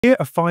Here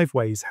are 5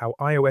 ways how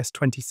iOS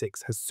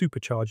 26 has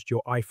supercharged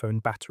your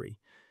iPhone battery.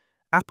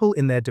 Apple,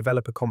 in their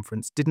developer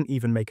conference, didn't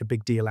even make a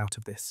big deal out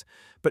of this.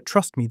 But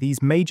trust me,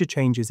 these major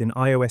changes in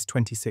iOS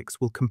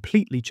 26 will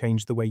completely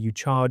change the way you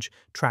charge,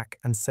 track,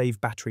 and save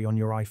battery on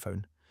your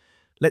iPhone.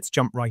 Let's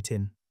jump right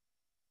in.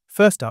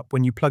 First up,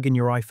 when you plug in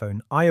your iPhone,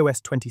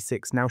 iOS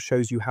 26 now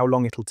shows you how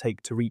long it'll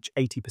take to reach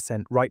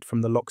 80% right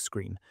from the lock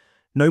screen.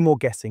 No more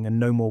guessing and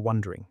no more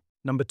wondering.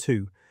 Number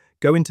 2,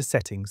 go into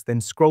Settings, then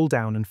scroll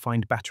down and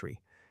find Battery.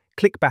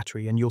 Click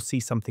Battery and you'll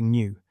see something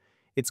new.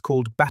 It's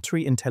called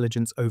Battery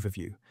Intelligence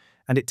Overview,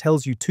 and it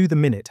tells you to the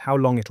minute how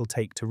long it'll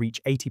take to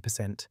reach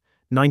 80%,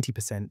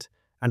 90%,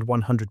 and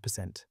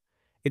 100%.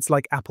 It's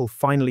like Apple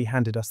finally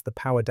handed us the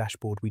power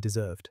dashboard we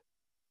deserved.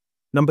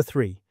 Number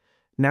 3.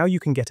 Now you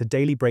can get a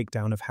daily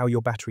breakdown of how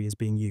your battery is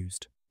being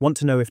used. Want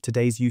to know if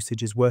today's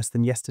usage is worse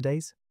than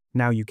yesterday's?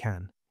 Now you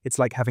can. It's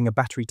like having a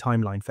battery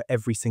timeline for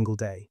every single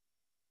day.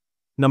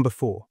 Number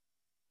 4.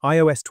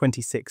 iOS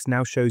 26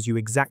 now shows you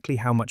exactly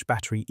how much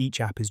battery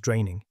each app is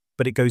draining,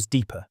 but it goes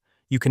deeper.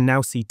 You can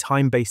now see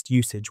time-based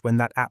usage when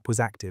that app was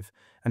active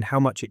and how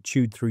much it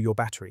chewed through your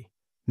battery.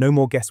 No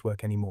more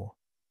guesswork anymore.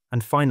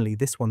 And finally,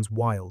 this one's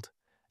wild.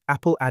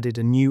 Apple added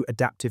a new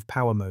adaptive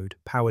power mode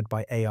powered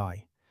by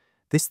AI.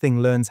 This thing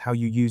learns how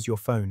you use your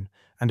phone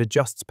and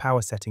adjusts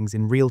power settings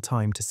in real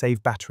time to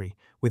save battery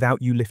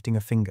without you lifting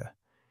a finger.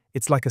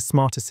 It's like a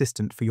smart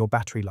assistant for your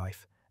battery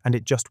life, and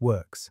it just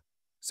works.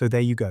 So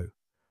there you go.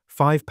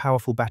 5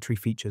 powerful battery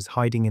features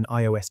hiding in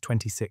iOS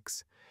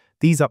 26.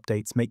 These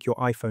updates make your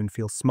iPhone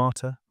feel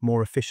smarter,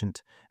 more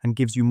efficient, and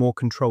gives you more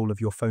control of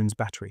your phone's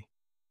battery.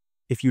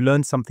 If you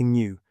learned something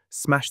new,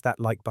 smash that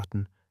like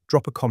button,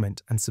 drop a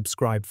comment, and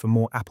subscribe for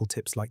more Apple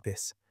tips like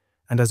this.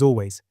 And as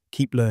always,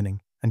 keep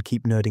learning and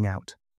keep nerding out.